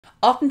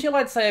Up until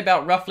I'd say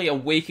about roughly a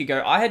week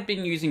ago, I had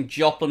been using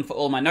Joplin for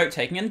all my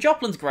note-taking, and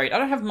Joplin's great. I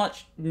don't have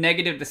much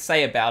negative to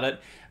say about it,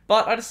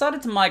 but I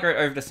decided to migrate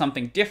over to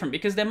something different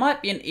because there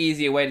might be an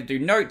easier way to do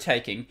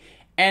note-taking.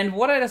 And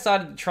what I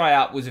decided to try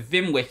out was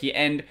Vimwiki,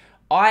 and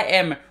I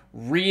am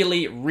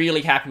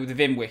really happy with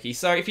Vimwiki.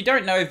 So if you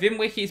don't know,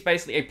 Vimwiki is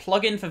basically a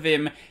plugin for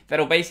Vim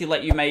that'll basically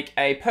let you make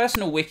a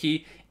personal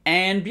wiki,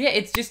 and yeah,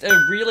 it's just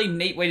a really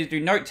neat way to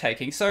do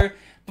note-taking. So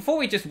before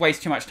we just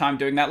waste too much time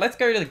doing that, let's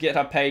go to the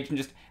GitHub page and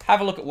just have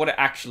a look at what it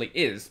actually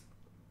is.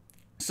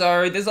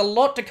 So there's a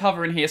lot to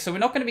cover in here, so we're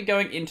not going to be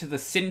going into the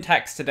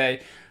syntax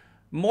today,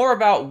 more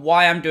about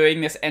why I'm doing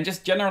this and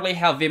just generally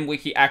how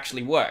Vimwiki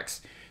actually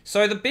works.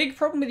 So the big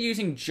problem with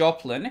using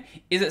Joplin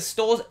is it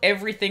stores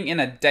everything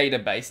in a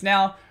database.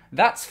 Now,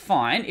 that's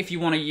fine if you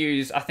want to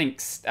use, I think,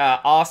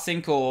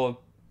 rsync or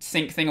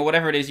sync thing or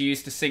whatever it is you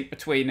use to sync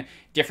between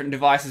different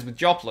devices with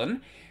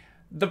Joplin.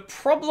 The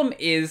problem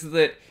is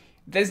that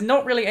there's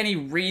not really any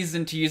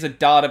reason to use a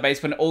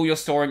database when all you're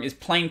storing is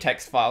plain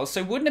text files.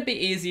 So wouldn't it be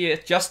easier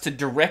just to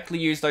directly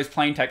use those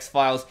plain text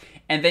files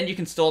and then you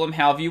can store them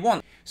however you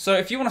want? So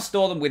if you want to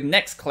store them with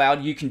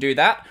Nextcloud, you can do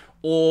that,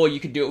 or you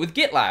could do it with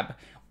GitLab,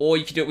 or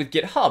you could do it with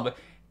GitHub.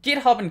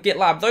 GitHub and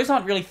GitLab, those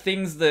aren't really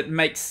things that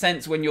make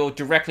sense when you're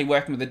directly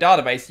working with a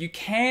database. You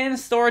can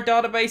store a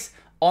database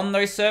on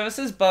those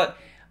services, but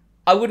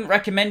I wouldn't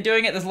recommend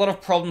doing it. There's a lot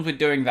of problems with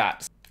doing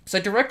that. So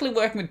directly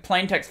working with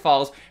plain text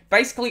files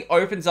basically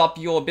opens up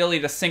your ability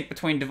to sync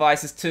between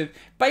devices to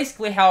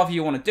basically however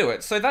you want to do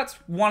it. So that's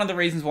one of the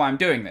reasons why I'm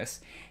doing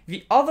this.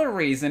 The other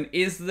reason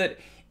is that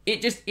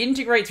it just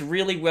integrates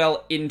really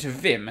well into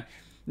Vim.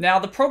 Now,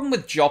 the problem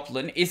with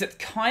Joplin is it's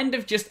kind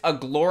of just a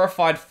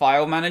glorified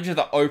file manager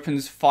that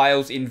opens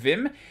files in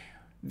Vim.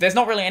 There's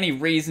not really any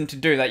reason to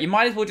do that. You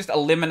might as well just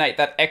eliminate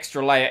that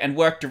extra layer and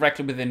work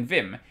directly within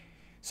Vim.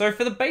 So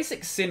for the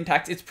basic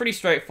syntax, it's pretty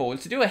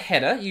straightforward. To do a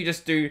header, you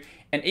just do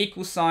an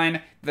equal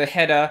sign, the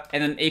header,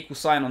 and an equal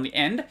sign on the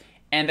end.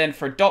 And then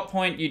for a dot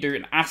point, you do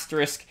an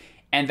asterisk,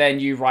 and then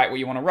you write what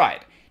you want to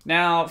write.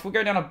 Now, if we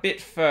go down a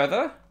bit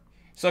further,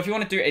 so if you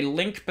want to do a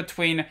link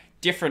between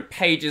different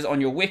pages on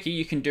your wiki,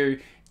 you can do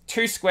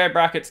two square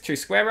brackets,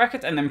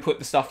 and then put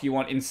the stuff you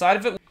want inside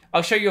of it.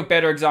 I'll show you a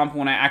better example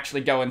when I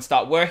actually go and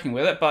start working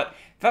with it, but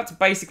that's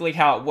basically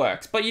how it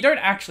works. But you don't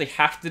actually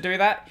have to do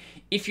that.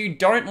 If you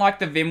don't like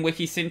the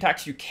Vimwiki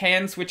syntax, you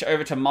can switch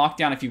over to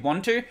Markdown if you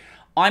want to.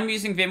 I'm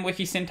using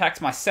Vimwiki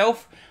syntax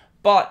myself,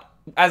 but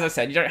as I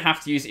said, you don't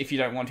have to use it if you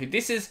don't want to.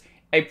 This is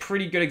a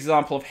pretty good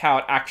example of how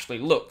it actually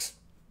looks.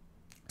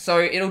 So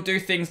it'll do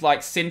things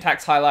like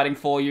syntax highlighting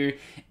for you,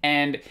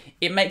 and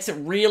it makes it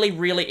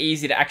really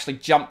easy to actually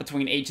jump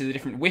between each of the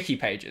different wiki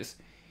pages.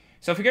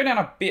 So if we go down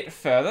a bit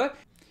further,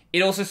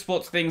 it also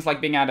supports things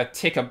like being able to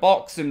tick a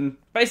box and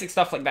basic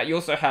stuff like that. You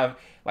also have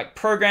like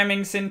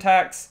programming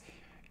syntax,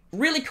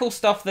 really cool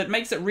stuff that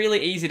makes it really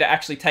easy to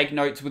actually take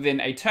notes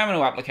within a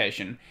terminal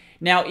application.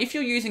 Now, if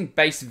you're using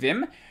base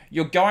Vim,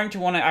 you're going to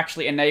want to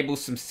actually enable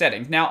some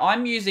settings. Now,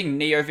 I'm using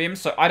NeoVim,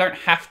 so I don't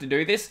have to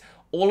do this.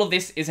 All of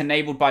this is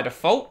enabled by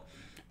default,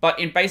 but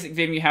in basic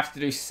Vim you have to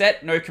do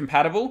set no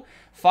compatible,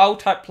 file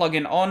type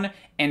plugin on,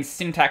 and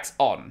syntax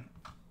on.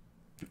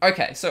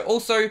 Okay, so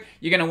also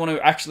you're going to want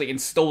to actually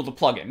install the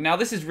plugin. Now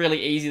this is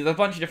really easy. There's a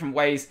bunch of different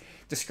ways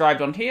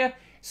described on here.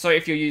 So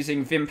if you're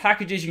using Vim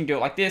packages, you can do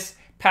it like this.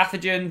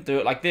 Pathogen, do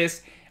it like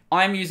this.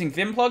 I'm using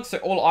Vimplug, so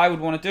all I would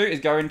want to do is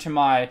go into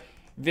my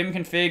Vim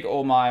config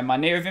or my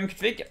NeoVim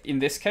config in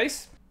this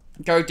case.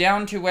 Go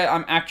down to where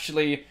I'm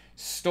actually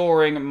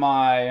storing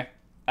my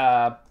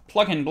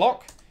plugin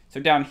block, so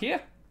down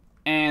here,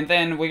 and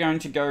then we're going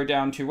to go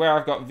down to where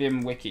I've got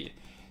Vimwiki.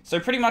 So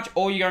pretty much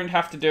all you're going to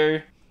have to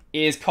do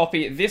is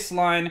copy this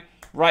line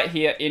right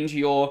here into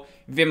your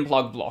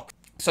Vimplug block.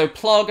 So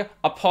plug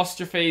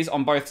apostrophes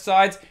on both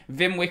sides,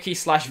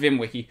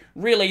 Vimwiki/Vimwiki.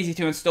 Real easy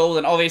to install,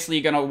 and obviously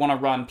you're going to want to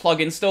run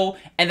plug install,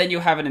 and then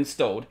you'll have it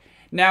installed.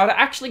 Now, to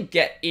actually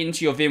get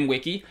into your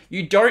Vimwiki,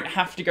 you don't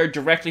have to go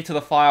directly to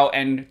the file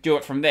and do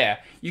it from there.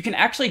 You can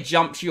actually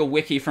jump to your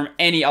wiki from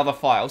any other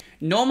files.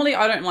 Normally,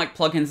 I don't like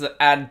plugins that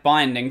add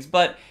bindings,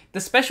 but the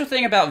special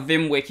thing about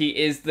Vimwiki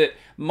is that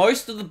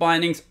most of the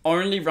bindings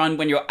only run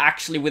when you're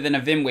actually within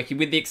a Vimwiki,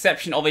 with the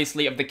exception,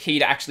 obviously, of the key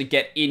to actually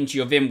get into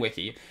your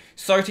Vimwiki.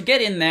 So to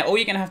get in there, all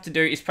you're going to have to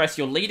do is press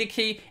your leader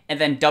key and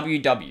then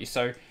WW.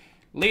 So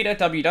leader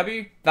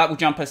WW, that will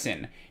jump us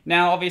in.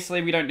 Now,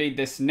 obviously, we don't need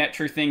this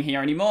nettrue thing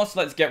here anymore,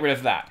 so let's get rid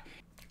of that.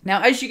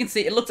 Now, as you can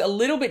see, it looks a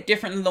little bit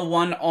different than the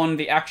one on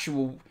the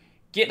actual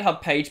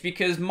GitHub page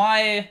because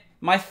my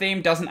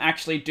theme doesn't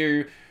actually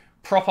do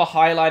proper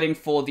highlighting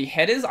for the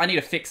headers. I need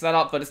to fix that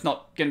up, but it's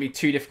not going to be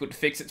too difficult to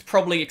fix. It's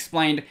probably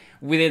explained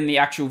within the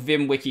actual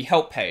Vimwiki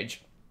help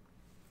page.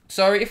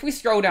 So if we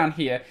scroll down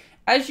here,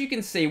 as you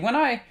can see, when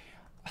I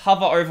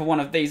hover over one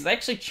of these, they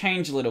actually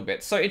change a little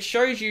bit. So it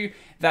shows you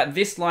that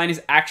this line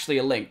is actually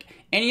a link.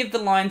 Any of the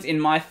lines in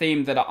my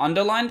theme that are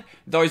underlined,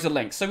 those are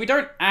links. So we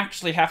don't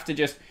actually have to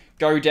just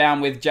go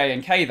down with J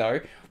and K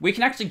though. We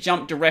can actually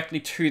jump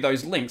directly to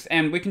those links,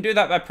 and we can do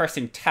that by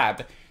pressing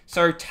tab.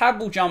 So tab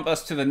will jump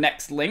us to the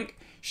next link,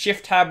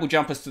 Shift tab will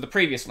jump us to the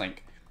previous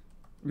link.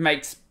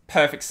 Makes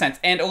perfect sense.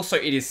 And also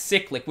it is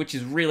cyclic, which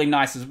is really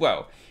nice as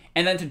well.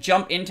 And then to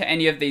jump into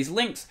any of these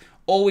links,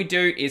 all we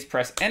do is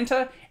press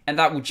enter, and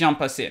that will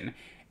jump us in.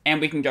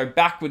 And we can go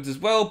backwards as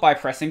well by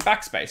pressing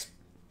backspace.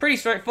 Pretty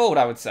straightforward,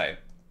 I would say.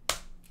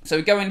 So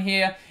we go in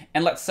here,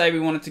 and let's say we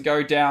wanted to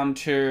go down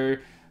to,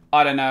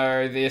 I don't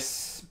know,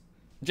 this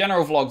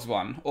general vlogs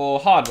one, or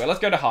hardware. Let's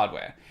go to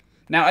hardware.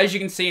 Now, as you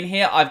can see in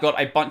here, I've got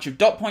a bunch of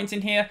dot points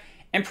in here,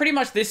 and pretty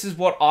much this is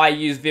what I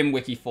use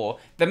Vimwiki for.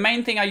 The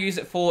main thing I use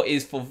it for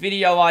is for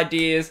video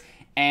ideas,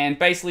 and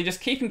basically just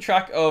keeping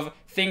track of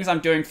things I'm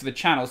doing for the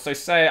channel. So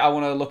say I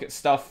want to look at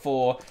stuff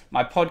for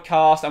my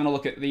podcast, I want to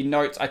look at the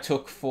notes I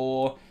took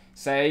for,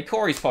 say,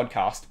 Corey's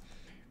podcast.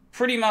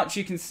 Pretty much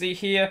you can see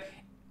here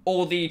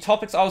all the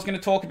topics I was going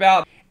to talk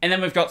about, and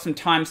then we've got some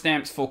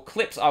timestamps for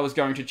clips I was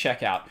going to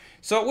check out.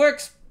 So it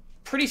works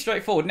pretty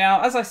straightforward.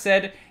 Now, as I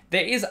said,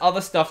 there is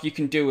other stuff you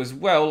can do as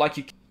well, like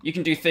you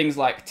can do things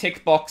like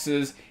tick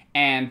boxes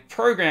and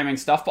programming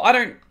stuff, but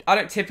I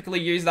don't typically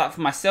use that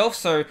for myself,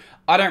 so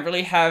I don't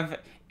really have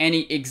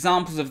any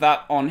examples of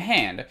that on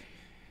hand.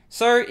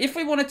 So if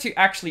we wanted to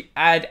actually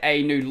add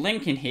a new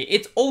link in here,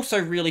 it's also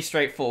really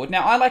straightforward.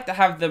 Now, I like to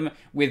have them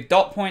with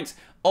dot points.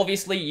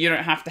 Obviously, you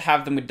don't have to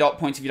have them with dot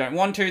points if you don't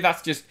want to.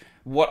 That's just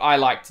what I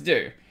like to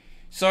do.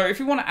 So if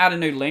we want to add a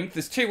new link,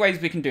 there's two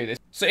ways we can do this.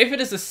 So if it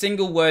is a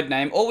single word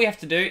name, all we have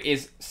to do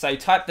is, say,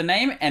 type the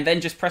name and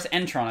then just press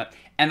enter on it,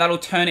 and that'll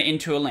turn it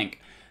into a link.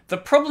 The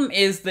problem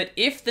is that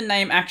if the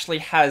name actually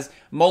has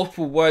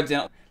multiple words in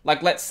it,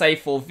 like let's say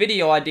for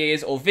video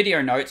ideas or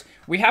video notes,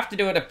 we have to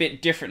do it a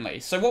bit differently.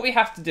 So what we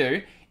have to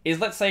do is,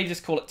 let's say,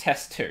 just call it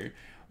test 2.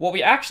 What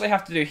we actually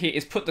have to do here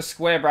is put the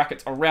square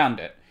brackets around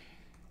it.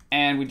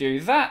 And we do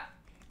that,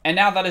 and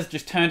now that has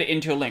just turned it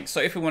into a link.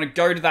 So if we want to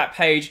go to that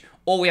page,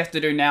 all we have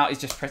to do now is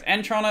just press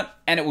enter on it,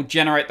 and it will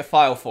generate the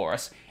file for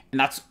us. And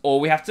that's all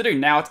we have to do.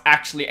 Now it's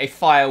actually a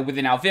file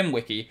within our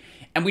Vimwiki.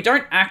 And we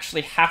don't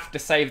actually have to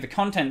save the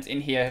contents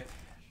in here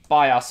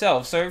by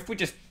ourselves. So if we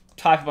just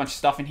type a bunch of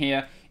stuff in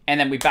here, and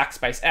then we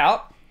backspace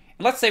out,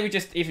 and let's say we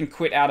just even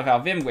quit out of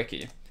our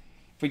Vimwiki.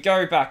 If we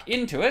go back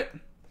into it,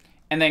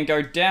 and then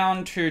go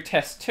down to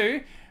test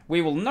 2,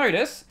 we will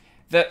notice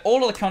that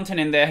all of the content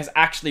in there has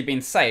actually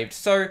been saved.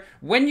 So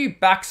when you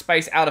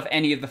backspace out of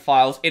any of the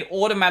files, it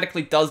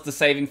automatically does the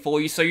saving for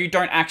you, so you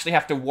don't actually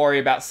have to worry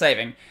about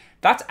saving.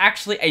 That's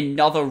actually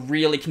another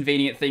really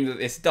convenient thing that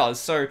this does.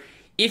 So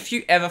if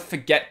you ever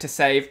forget to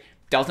save,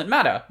 doesn't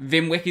matter.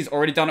 Vimwiki's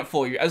already done it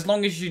for you, as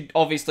long as you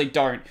obviously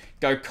don't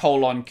go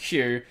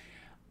 :Q.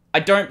 I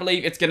don't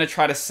believe it's gonna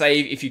try to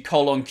save if you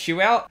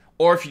 :Q out,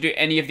 or if you do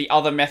any of the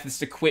other methods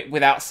to quit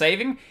without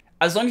saving.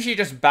 As long as you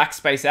just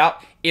backspace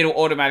out, it'll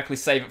automatically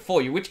save it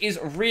for you, which is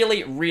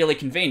really, really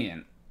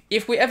convenient.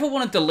 If we ever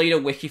want to delete a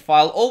wiki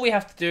file, all we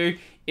have to do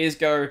is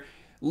go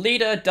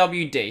leader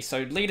WD.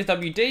 So leader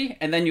WD,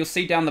 and then you'll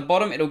see down the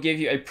bottom, it'll give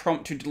you a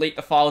prompt to delete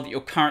the file that you're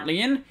currently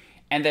in,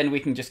 and then we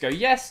can just go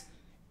yes,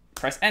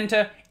 press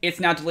enter, it's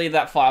now deleted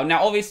that file.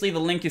 Now obviously the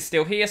link is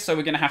still here, so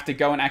we're going to have to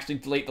go and actually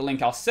delete the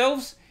link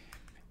ourselves.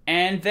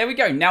 And there we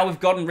go, now we've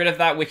gotten rid of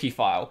that wiki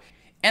file.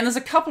 And there's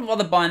a couple of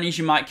other bindings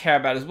you might care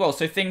about as well.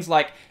 So things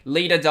like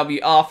leader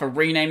WR for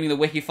renaming the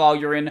wiki file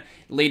you're in,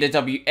 leader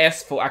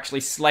WS for actually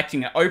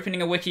selecting and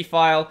opening a wiki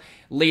file,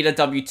 leader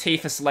WT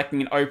for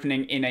selecting and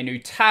opening in a new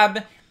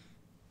tab.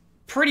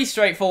 Pretty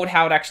straightforward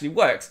how it actually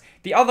works.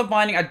 The other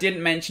binding I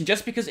didn't mention,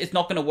 just because it's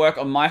not going to work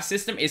on my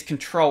system, is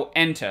Control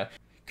Enter.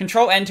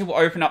 Control Enter will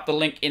open up the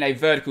link in a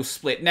vertical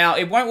split. Now,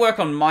 it won't work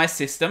on my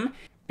system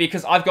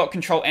because I've got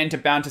Control Enter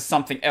bound to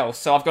something else.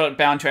 So I've got it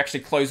bound to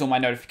actually close all my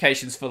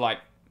notifications for like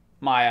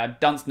my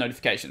dunce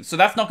notifications. So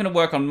that's not going to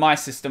work on my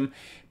system,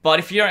 but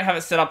if you don't have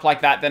it set up like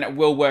that, then it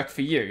will work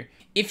for you.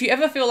 If you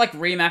ever feel like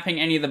remapping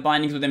any of the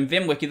bindings within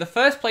Vimwiki, the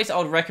first place I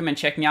would recommend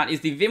checking out is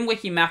the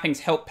Vimwiki mappings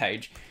help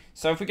page.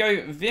 So if we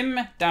go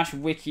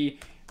vim-wiki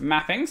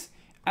mappings,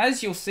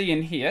 as you'll see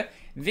in here,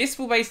 this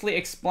will basically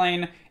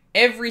explain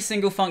every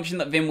single function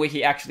that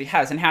Vimwiki actually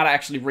has and how to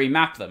actually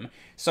remap them.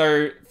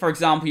 So, for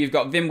example, you've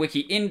got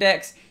Vimwiki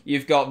index,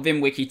 you've got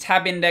Vimwiki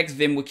tab index,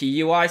 Vimwiki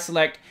UI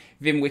select,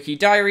 Vimwiki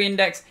diary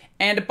index,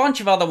 and a bunch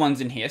of other ones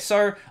in here.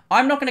 So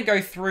I'm not going to go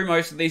through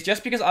most of these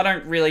just because I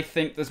don't really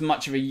think there's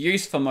much of a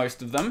use for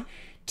most of them.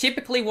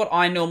 Typically what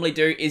I normally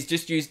do is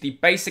just use the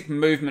basic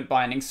movement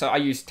binding. So I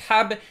use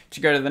tab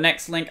to go to the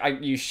next link, I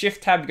use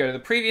shift tab to go to the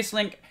previous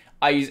link,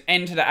 I use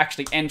enter to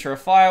actually enter a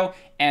file,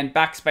 and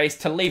backspace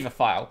to leave a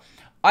file.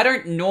 I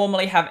don't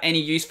normally have any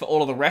use for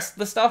all of the rest of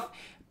the stuff,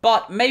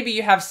 but maybe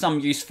you have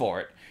some use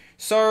for it.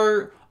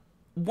 So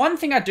one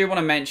thing I do want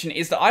to mention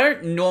is that I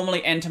don't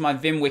normally enter my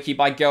Vimwiki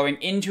by going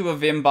into a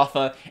Vim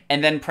buffer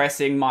and then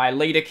pressing my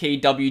leader key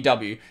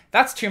WW.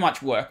 That's too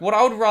much work. What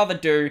I would rather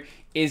do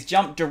is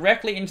jump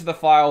directly into the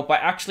file by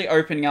actually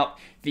opening up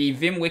the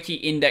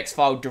Vimwiki index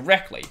file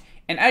directly.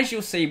 And as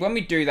you'll see, when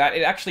we do that,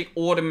 it actually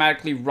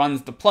automatically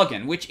runs the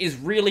plugin, which is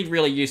really,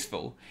 really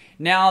useful.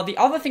 Now, the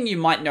other thing you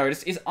might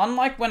notice is,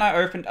 unlike when I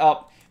opened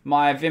up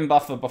my Vim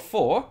buffer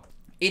before,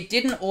 it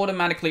didn't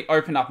automatically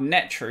open up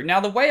NetTrue. Now,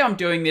 the way I'm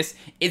doing this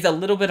is a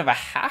little bit of a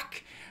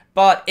hack,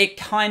 but it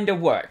kind of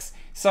works.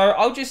 So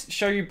I'll just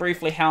show you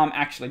briefly how I'm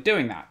actually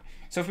doing that.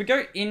 So if we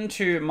go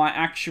into my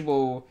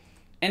actual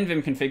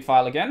nvim config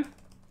file again,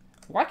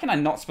 why can I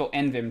not spell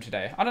nvim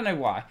today? I don't know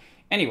why.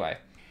 Anyway,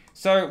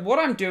 so what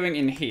I'm doing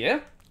in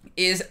here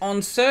is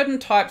on certain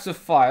types of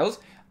files,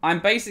 I'm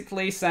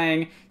basically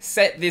saying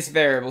set this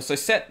variable. So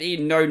set the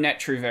no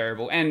NetTrue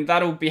variable, and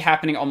that'll be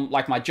happening on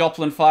like my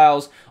Joplin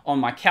files, on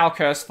my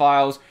Calcurse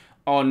files,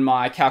 on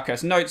my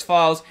Calcurse notes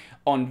files,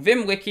 on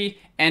Vimwiki,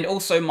 and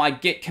also my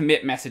git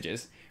commit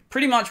messages.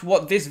 Pretty much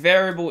what this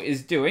variable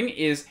is doing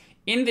is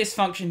in this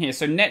function here,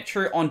 so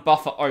NetTrue on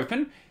buffer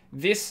open,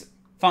 this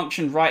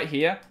function right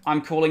here,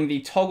 I'm calling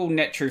the toggle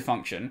NetTrue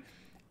function.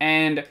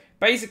 And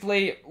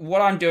basically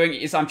what I'm doing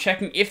is I'm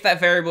checking if that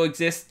variable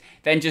exists,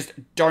 then just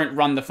don't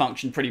run the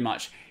function pretty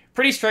much.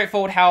 Pretty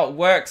straightforward how it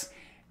works.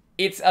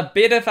 It's a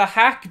bit of a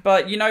hack,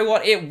 but you know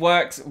what? It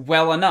works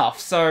well enough.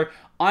 So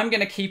I'm going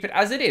to keep it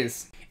as it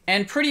is.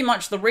 And pretty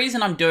much the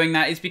reason I'm doing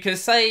that is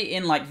because say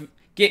in like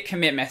git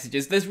commit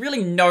messages, there's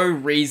really no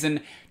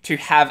reason to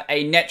have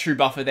a NetTrue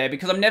buffer there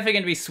because I'm never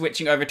going to be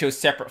switching over to a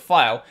separate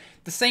file.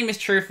 The same is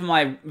true for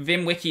my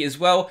Vimwiki as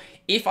well.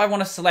 If I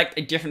want to select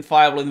a different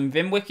file within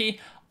Vimwiki,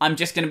 I'm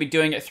just going to be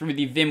doing it through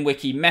the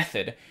Vimwiki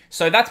method.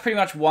 So that's pretty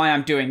much why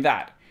I'm doing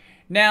that.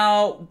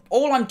 Now,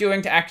 all I'm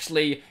doing to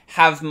actually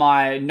have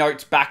my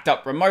notes backed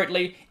up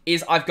remotely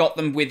is I've got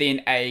them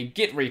within a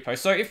Git repo.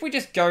 So if we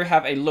just go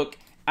have a look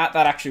at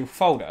that actual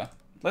folder,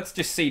 let's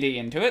just cd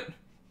into it,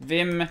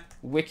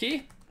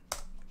 Vimwiki.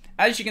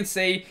 As you can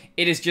see,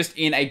 it is just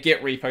in a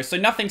Git repo, so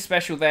nothing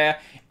special there.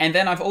 And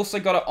then I've also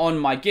got it on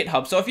my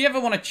GitHub. So if you ever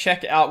want to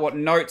check out what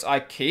notes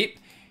I keep,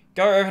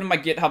 go over to my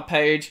GitHub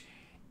page,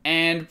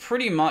 and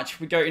pretty much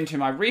we go into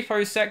my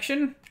repos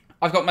section.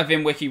 I've got my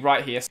Vimwiki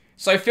right here.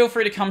 So feel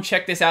free to come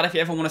check this out if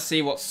you ever want to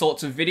see what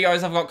sorts of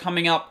videos I've got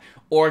coming up,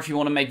 or if you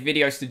want to make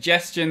video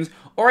suggestions,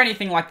 or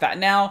anything like that.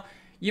 Now,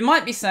 you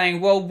might be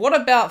saying, well, what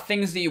about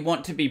things that you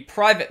want to be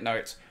private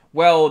notes?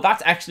 Well,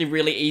 that's actually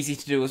really easy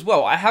to do as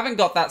well. I haven't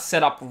got that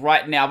set up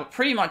right now, but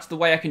pretty much the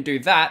way I can do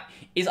that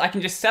is I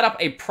can just set up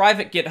a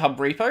private GitHub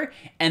repo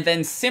and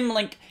then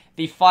symlink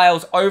the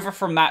files over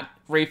from that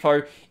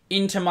repo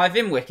into my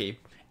Vimwiki.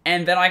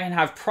 And then I can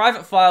have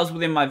private files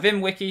within my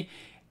Vimwiki.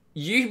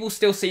 You will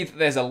still see that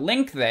there's a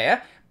link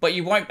there, but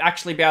you won't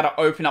actually be able to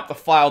open up the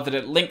file that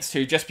it links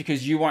to just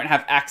because you won't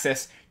have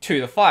access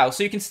to the file.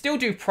 So you can still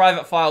do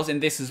private files in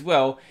this as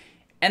well,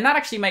 and that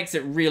actually makes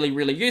it really,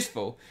 really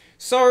useful.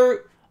 So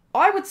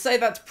I would say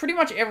that's pretty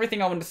much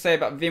everything I wanted to say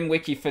about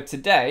Vimwiki for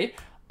today.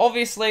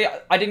 Obviously,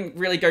 I didn't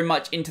really go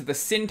much into the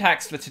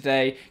syntax for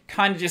today,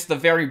 kind of just the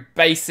very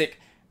basic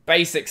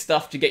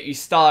stuff to get you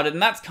started,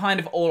 and that's kind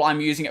of all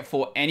I'm using it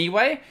for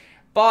anyway.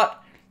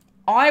 But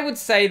I would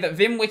say that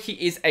Vimwiki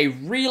is a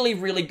really,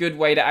 really good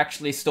way to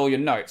actually store your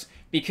notes,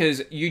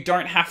 because you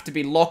don't have to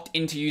be locked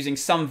into using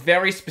some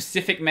very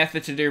specific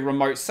method to do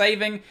remote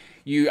saving.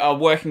 You are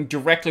working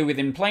directly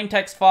within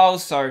plaintext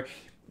files, so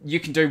you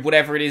can do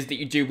whatever it is that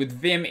you do with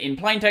Vim in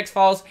plaintext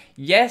files.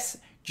 Yes,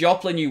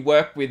 Joplin, you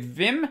work with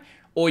Vim,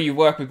 or you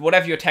work with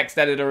whatever your text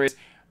editor is,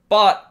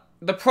 but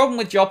the problem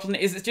with Joplin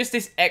is it's just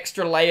this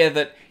extra layer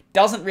that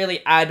doesn't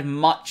really add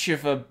much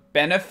of a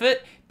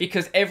benefit,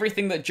 because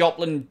everything that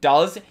Joplin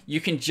does,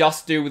 you can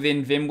just do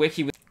within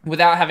Vimwiki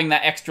without having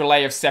that extra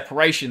layer of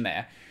separation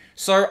there.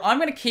 So I'm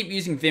going to keep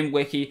using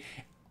Vimwiki.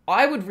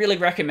 I would really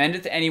recommend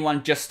it to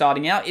anyone just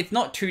starting out. It's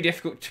not too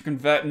difficult to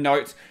convert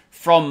notes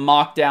from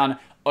Markdown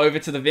over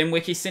to the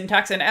Vimwiki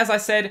syntax. And as I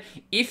said,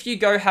 if you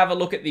go have a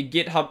look at the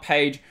GitHub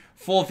page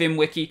for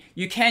Vimwiki,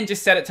 you can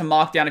just set it to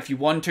Markdown if you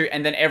want to,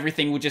 and then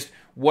everything will just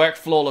work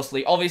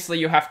flawlessly. Obviously,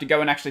 you have to go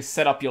and actually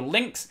set up your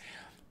links,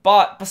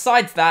 but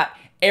besides that,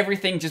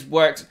 everything just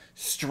works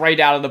straight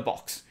out of the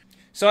box.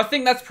 So I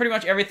think that's pretty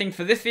much everything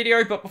for this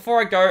video, but before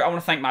I go, I want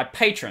to thank my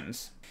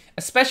patrons.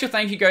 A special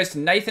thank you goes to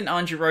Nathan,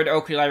 Andrew, Road,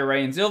 Oakley,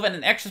 Ray, and Zilva, and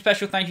an extra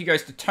special thank you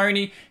goes to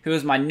Tony, who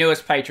is my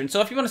newest patron. So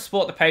if you want to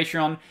support the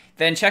Patreon,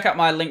 then check out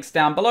my links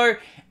down below,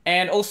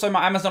 and also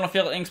my Amazon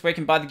affiliate links where you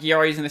can buy the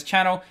gear I use in this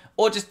channel,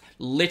 or just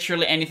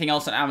literally anything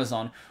else on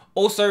Amazon.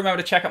 Also,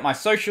 remember to check out my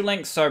social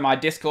links, so my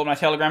Discord, my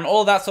Telegram,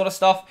 all that sort of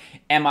stuff,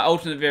 and my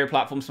alternate video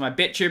platforms, so my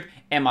BitTube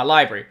and my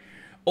library.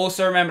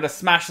 Also, remember to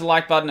smash the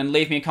like button and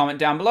leave me a comment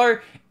down below,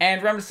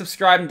 and remember to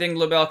subscribe and ding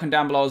the bell icon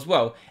down below as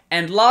well.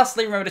 And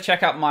lastly, remember to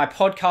check out my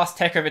podcast,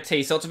 Tech Over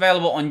Tea, so it's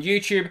available on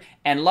YouTube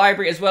and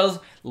library, as well as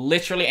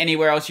literally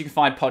anywhere else you can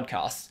find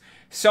podcasts.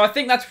 So I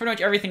think that's pretty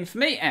much everything for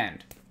me,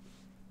 and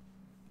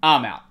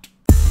I'm out.